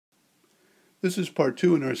This is part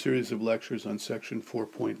 2 in our series of lectures on section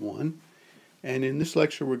 4.1, and in this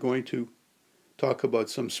lecture we're going to talk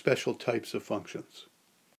about some special types of functions.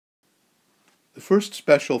 The first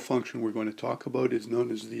special function we're going to talk about is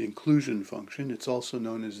known as the inclusion function. It's also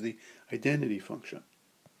known as the identity function.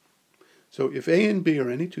 So if A and B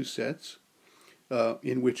are any two sets,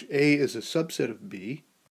 in which A is a subset of B,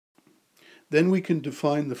 then we can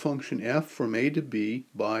define the function f from A to B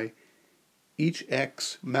by each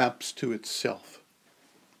x maps to itself.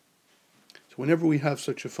 So whenever we have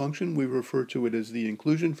such a function, we refer to it as the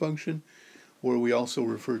inclusion function, or we also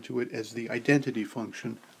refer to it as the identity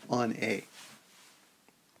function on A.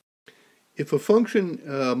 If a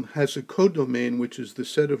function has a codomain, which is the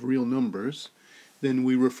set of real numbers, then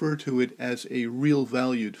we refer to it as a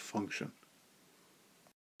real-valued function.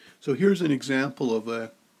 So here's an example of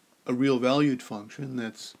a real-valued function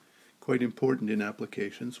that's quite important in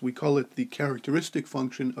applications. We call it the characteristic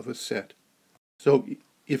function of a set. So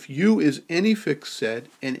if U is any fixed set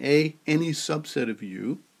and A any subset of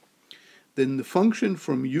U, then the function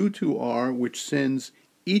from U to R, which sends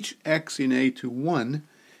each x in A to 1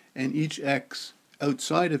 and each x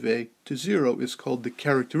outside of A to 0, is called the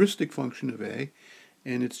characteristic function of A,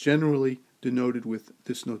 and it's generally denoted with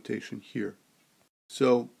this notation here.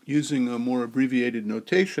 So using a more abbreviated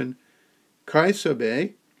notation, chi sub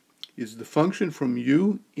A is the function from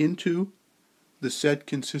U into the set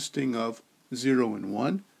consisting of 0 and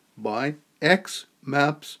 1 by x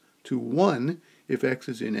maps to 1 if x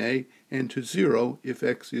is in A and to 0 if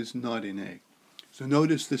x is not in A. So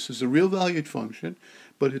notice this is a real-valued function,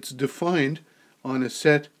 but it's defined on a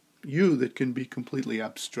set U that can be completely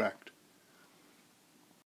abstract.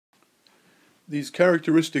 These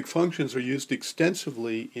characteristic functions are used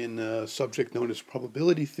extensively in a subject known as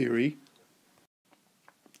probability theory,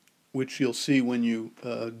 which you'll see when you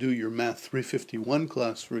do your Math 351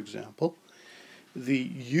 class, for example. The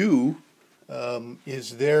U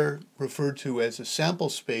is there referred to as a sample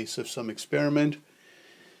space of some experiment.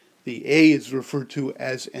 The A is referred to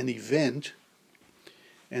as an event,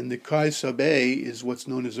 and the chi sub A is what's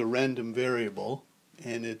known as a random variable,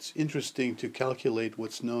 and it's interesting to calculate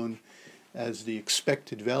what's known as the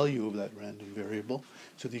expected value of that random variable.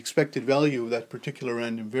 So the expected value of that particular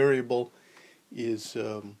random variable is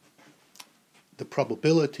the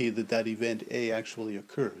probability that that event A actually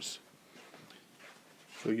occurs.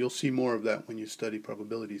 So you'll see more of that when you study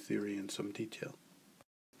probability theory in some detail.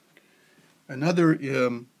 Another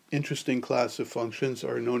interesting class of functions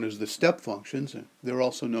are known as the step functions. They're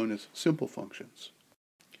also known as simple functions.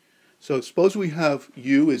 So suppose we have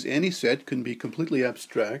U as any set, can be completely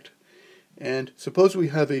abstract, and suppose we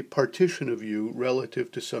have a partition of U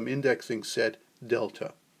relative to some indexing set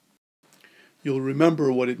delta. You'll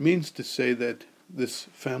remember what it means to say that this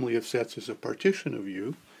family of sets is a partition of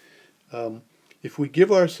U. If we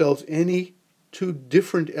give ourselves any two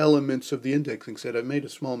different elements of the indexing set, I've made a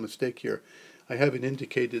small mistake here. I haven't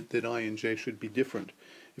indicated that I and j should be different.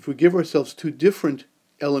 If we give ourselves two different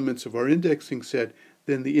elements of our indexing set,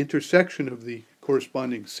 then the intersection of the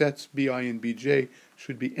corresponding sets bi and bj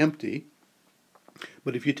should be empty.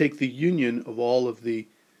 But if you take the union of all of the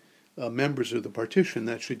members of the partition,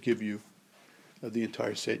 that should give you the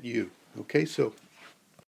entire set U. Okay, so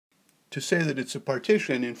to say that it's a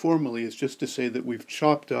partition informally is just to say that we've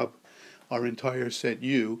chopped up our entire set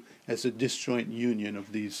U as a disjoint union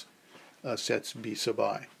of these sets B sub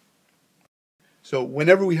I. So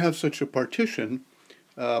whenever we have such a partition,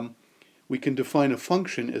 we can define a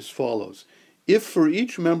function as follows. If for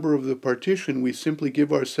each member of the partition we simply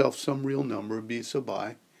give ourselves some real number, B sub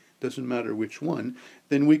I, doesn't matter which one,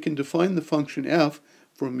 then we can define the function f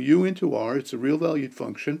from U into R, it's a real-valued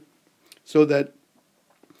function, so that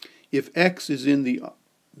if x is in the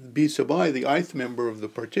B sub I, the ith member of the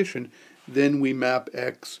partition, then we map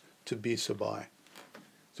x to B sub I.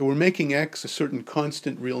 So we're making x a certain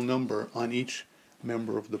constant real number on each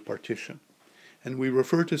member of the partition. And we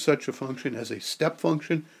refer to such a function as a step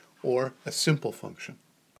function or a simple function.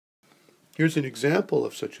 Here's an example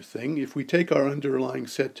of such a thing. If we take our underlying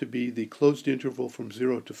set to be the closed interval from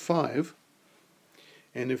 0 to 5,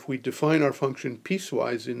 and if we define our function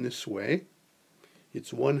piecewise in this way,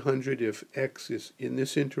 it's 100 if x is in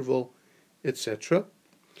this interval, etc.,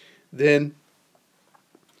 then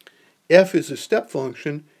f is a step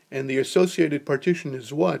function, and the associated partition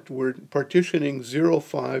is what? We're partitioning 0,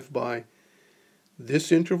 5 by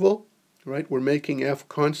this interval, right? We're making f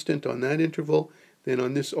constant on that interval. Then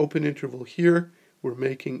on this open interval here, we're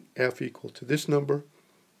making f equal to this number.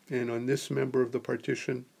 And on this member of the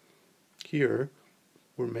partition here,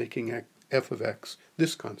 we're making f of x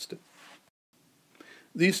this constant.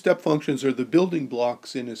 These step functions are the building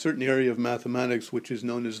blocks in a certain area of mathematics which is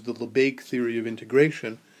known as the Lebesgue theory of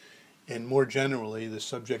integration, and more generally the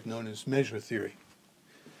subject known as measure theory.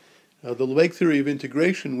 The Lebesgue theory of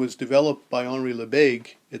integration was developed by Henri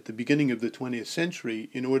Lebesgue at the beginning of the 20th century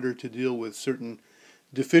in order to deal with certain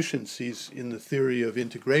deficiencies in the theory of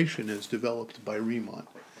integration as developed by Riemann.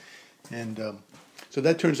 And so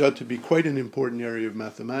that turns out to be quite an important area of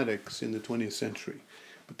mathematics in the 20th century.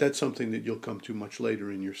 But that's something that you'll come to much later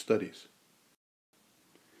in your studies.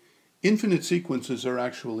 Infinite sequences are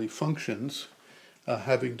actually functions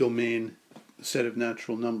having domain set of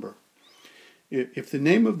natural number. If the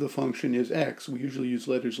name of the function is x, we usually use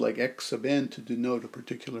letters like x sub n to denote a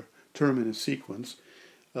particular term in a sequence.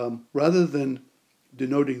 Rather than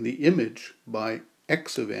denoting the image by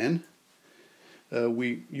x of n,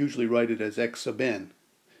 we usually write it as x sub n.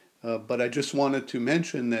 But I just wanted to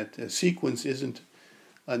mention that a sequence isn't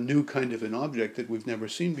a new kind of an object that we've never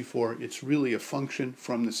seen before. It's really a function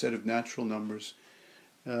from the set of natural numbers,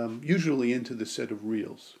 usually into the set of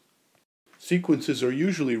reals. Sequences are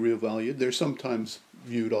usually real-valued. They're sometimes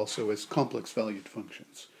viewed also as complex-valued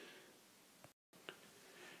functions.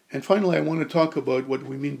 And finally, I want to talk about what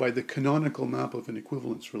we mean by the canonical map of an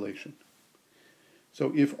equivalence relation.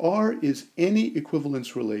 So if R is any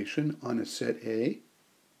equivalence relation on a set A,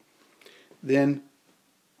 then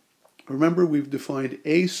remember we've defined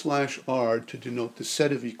A/R to denote the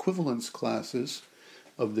set of equivalence classes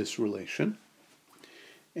of this relation.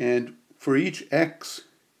 And for each x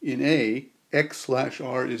in A,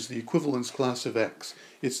 x/R is the equivalence class of x.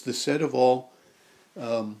 It's the set of all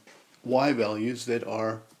y values that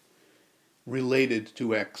are related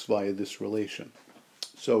to x via this relation.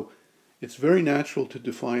 So it's very natural to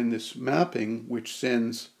define this mapping which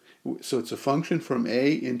sends, so it's a function from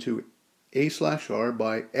A into A/R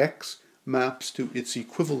by x maps to its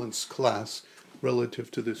equivalence class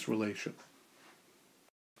relative to this relation.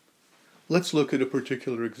 Let's look at a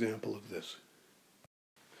particular example of this.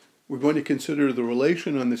 We're going to consider the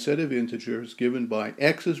relation on the set of integers given by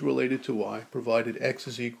x is related to y, provided x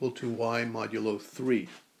is equal to y modulo 3.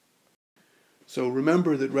 So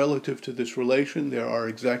remember that relative to this relation there are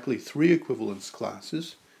exactly three equivalence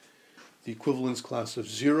classes: the equivalence class of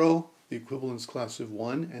 0, the equivalence class of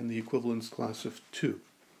 1, and the equivalence class of 2.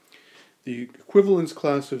 The equivalence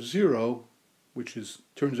class of 0, which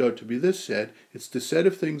turns out to be this set, it's the set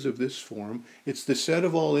of things of this form. It's the set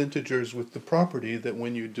of all integers with the property that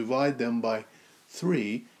when you divide them by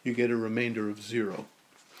 3, you get a remainder of 0.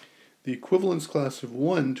 The equivalence class of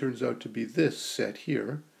 1 turns out to be this set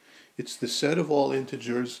here. It's the set of all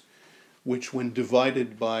integers which when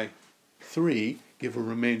divided by 3 give a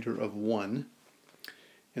remainder of 1.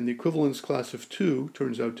 And the equivalence class of 2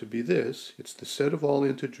 turns out to be this. It's the set of all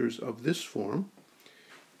integers of this form.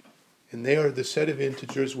 And they are the set of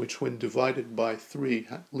integers which when divided by 3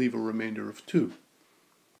 leave a remainder of 2.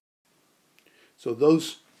 So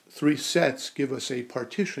those three sets give us a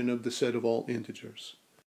partition of the set of all integers.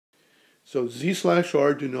 So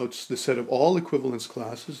Z/R denotes the set of all equivalence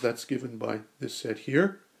classes. That's given by this set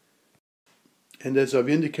here. And as I've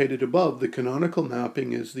indicated above, the canonical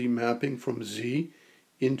mapping is the mapping from Z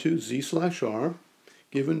into Z/R,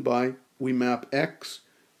 given by we map x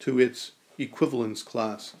to its equivalence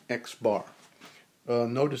class x bar.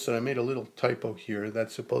 Notice that I made a little typo here.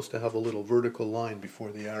 That's supposed to have a little vertical line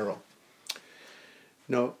before the arrow.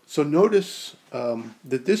 Now, so notice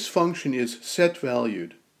that this function is set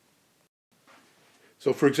valued.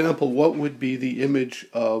 So for example, what would be the image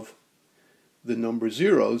of the number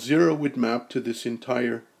 0? 0 would map to this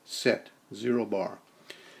entire set, 0 bar.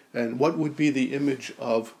 And what would be the image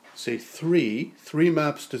of, say, 3? 3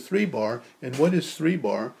 maps to 3 bar. And what is 3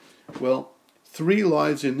 bar? Well, 3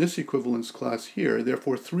 lies in this equivalence class here.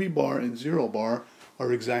 Therefore, 3 bar and 0 bar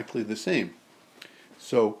are exactly the same.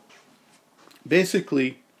 So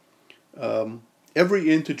basically,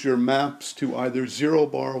 every integer maps to either 0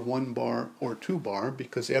 bar, 1 bar, or 2 bar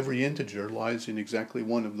because every integer lies in exactly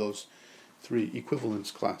one of those three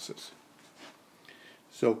equivalence classes.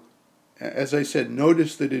 So, as I said,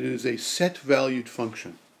 notice that it is a set-valued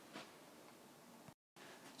function.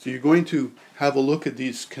 So you're going to have a look at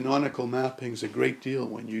these canonical mappings a great deal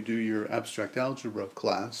when you do your abstract algebra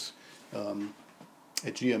class.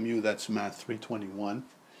 At GMU, that's Math 321.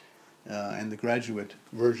 And the graduate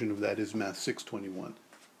version of that is Math 621.